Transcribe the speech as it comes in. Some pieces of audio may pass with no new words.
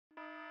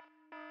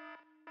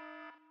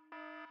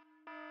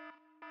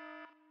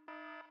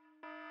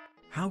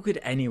How could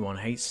anyone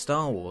hate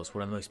Star Wars,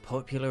 one of the most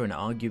popular and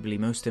arguably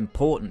most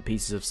important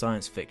pieces of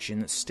science fiction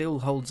that still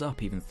holds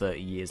up even 30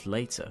 years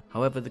later?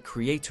 However, the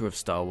creator of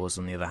Star Wars,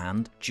 on the other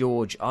hand,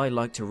 George "I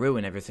like to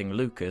ruin everything"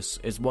 Lucas,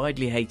 is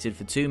widely hated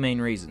for two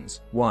main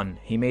reasons. One,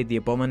 he made the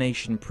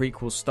abomination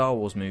prequel Star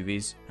Wars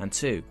movies, and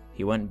two,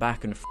 he went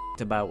back and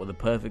f***ed about with a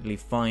perfectly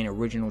fine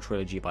original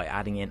trilogy by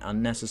adding in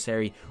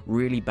unnecessary,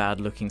 really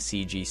bad looking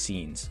CG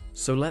scenes.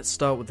 So let's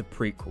start with the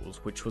prequels,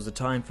 which was a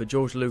time for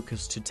George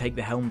Lucas to take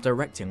the helm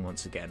directing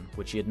once again,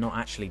 which he had not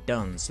actually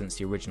done since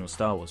the original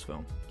Star Wars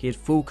film. He had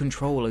full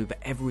control over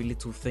every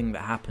little thing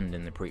that happened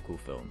in the prequel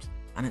films,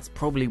 and it's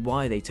probably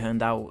why they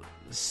turned out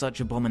such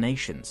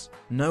abominations.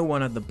 No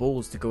one had the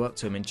balls to go up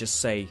to him and just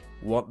say,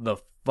 "What the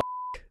f***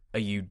 are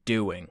you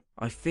doing?"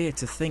 I fear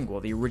to think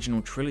what the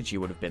original trilogy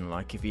would have been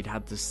like if he'd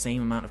had the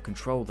same amount of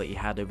control that he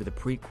had over the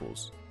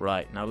prequels.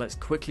 Right, now let's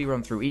quickly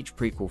run through each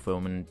prequel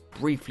film and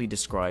briefly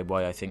describe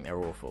why I think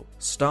they're awful.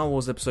 Star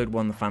Wars Episode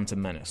 1: The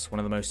Phantom Menace, one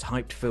of the most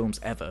hyped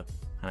films ever,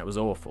 and it was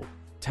awful.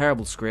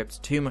 Terrible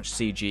script, too much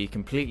CG,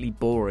 completely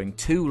boring,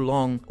 too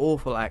long,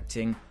 awful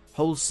acting,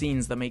 whole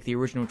scenes that make the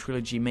original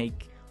trilogy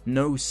make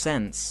no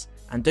sense.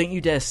 And don't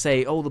you dare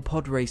say, "Oh, the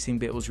pod racing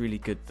bit was really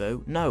good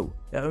though." No,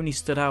 it only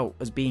stood out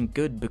as being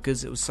good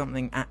because it was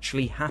something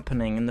actually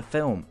happening in the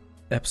film.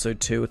 Episode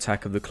 2,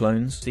 Attack of the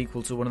Clones,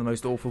 sequel to one of the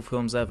most awful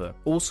films ever,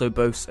 also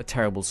boasts a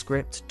terrible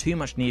script, too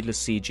much needless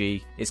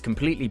CG, is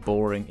completely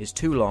boring, is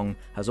too long,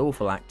 has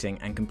awful acting,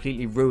 and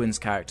completely ruins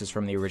characters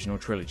from the original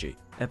trilogy.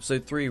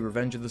 Episode 3,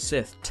 Revenge of the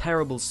Sith,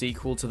 terrible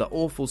sequel to the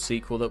awful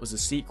sequel that was a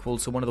sequel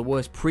to one of the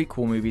worst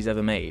prequel movies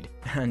ever made.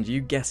 And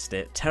you guessed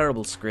it,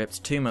 terrible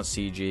script, too much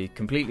CG,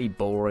 completely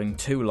boring,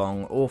 too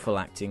long, awful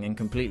acting, and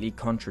completely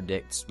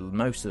contradicts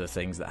most of the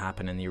things that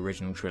happen in the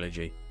original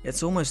trilogy.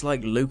 It's almost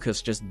like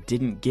Lucas just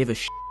didn't give a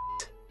shit.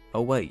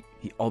 Oh wait,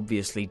 he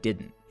obviously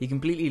didn't. He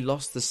completely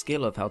lost the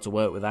skill of how to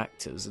work with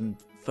actors and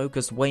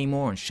focused way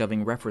more on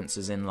shoving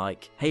references in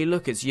like, "Hey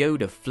look, it's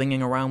Yoda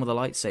flinging around with a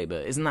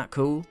lightsaber, isn't that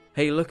cool?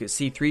 Hey look, it's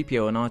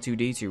C-3PO and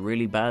R2-D2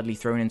 really badly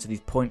thrown into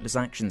these pointless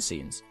action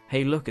scenes.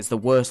 Hey look, it's the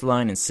worst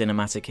line in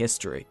cinematic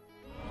history."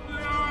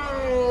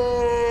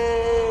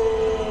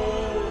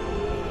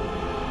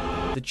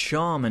 The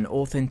charm and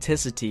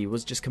authenticity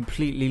was just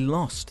completely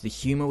lost. The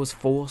humour was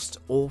forced,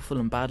 awful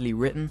and badly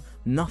written,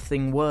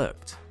 nothing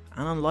worked.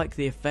 And unlike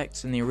the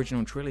effects in the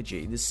original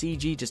trilogy, the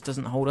CG just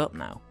doesn't hold up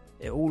now.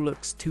 It all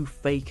looks too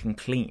fake and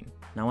clean.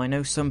 Now I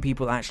know some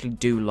people actually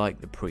do like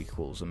the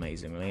prequels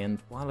amazingly, and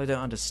while I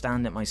don't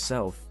understand it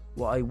myself,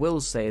 what I will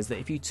say is that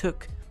if you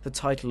took the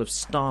title of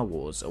Star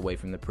Wars away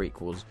from the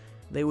prequels,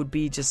 they would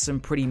be just some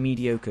pretty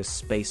mediocre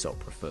space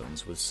opera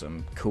films with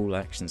some cool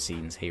action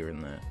scenes here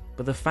and there.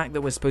 But the fact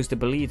that we're supposed to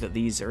believe that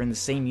these are in the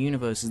same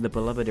universe as the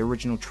beloved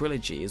original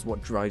trilogy is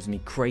what drives me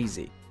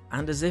crazy.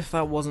 And as if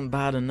that wasn't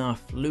bad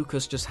enough,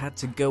 Lucas just had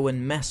to go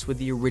and mess with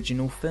the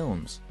original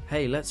films.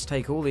 Hey, let's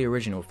take all the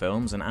original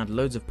films and add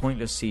loads of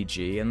pointless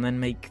CG and then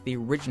make the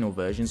original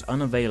versions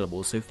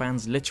unavailable so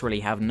fans literally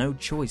have no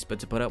choice but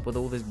to put up with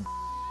all this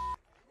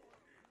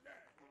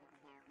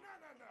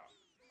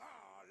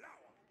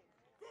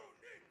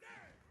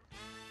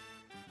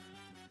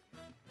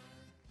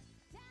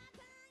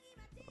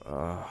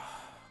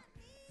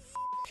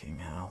fucking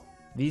hell.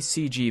 These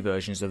CG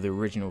versions of the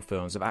original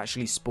films have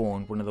actually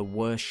spawned one of the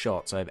worst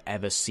shots I've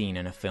ever seen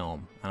in a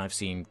film, and I've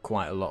seen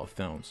quite a lot of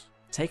films.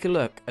 Take a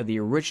look at the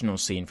original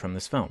scene from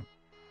this film.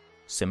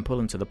 Simple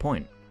and to the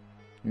point.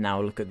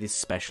 Now look at this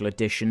special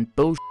edition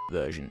bullshit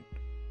version.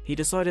 He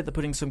decided that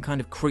putting some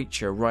kind of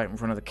creature right in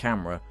front of the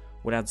camera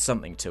would add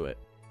something to it.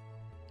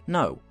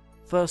 No.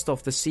 First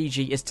off, the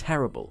CG is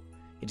terrible.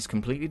 It is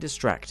completely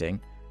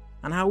distracting,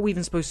 and how are we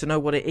even supposed to know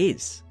what it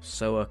is?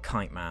 So,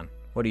 Kite Man,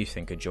 what do you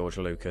think of George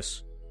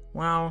Lucas?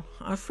 Well,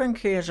 I think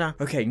he is a...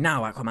 Okay,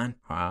 now Aquaman.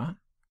 Huh?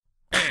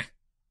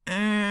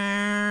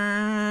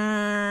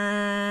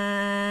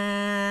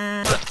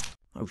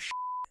 Oh shit.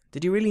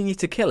 Did you really need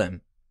to kill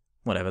him?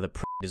 Whatever, the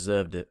prick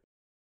deserved it.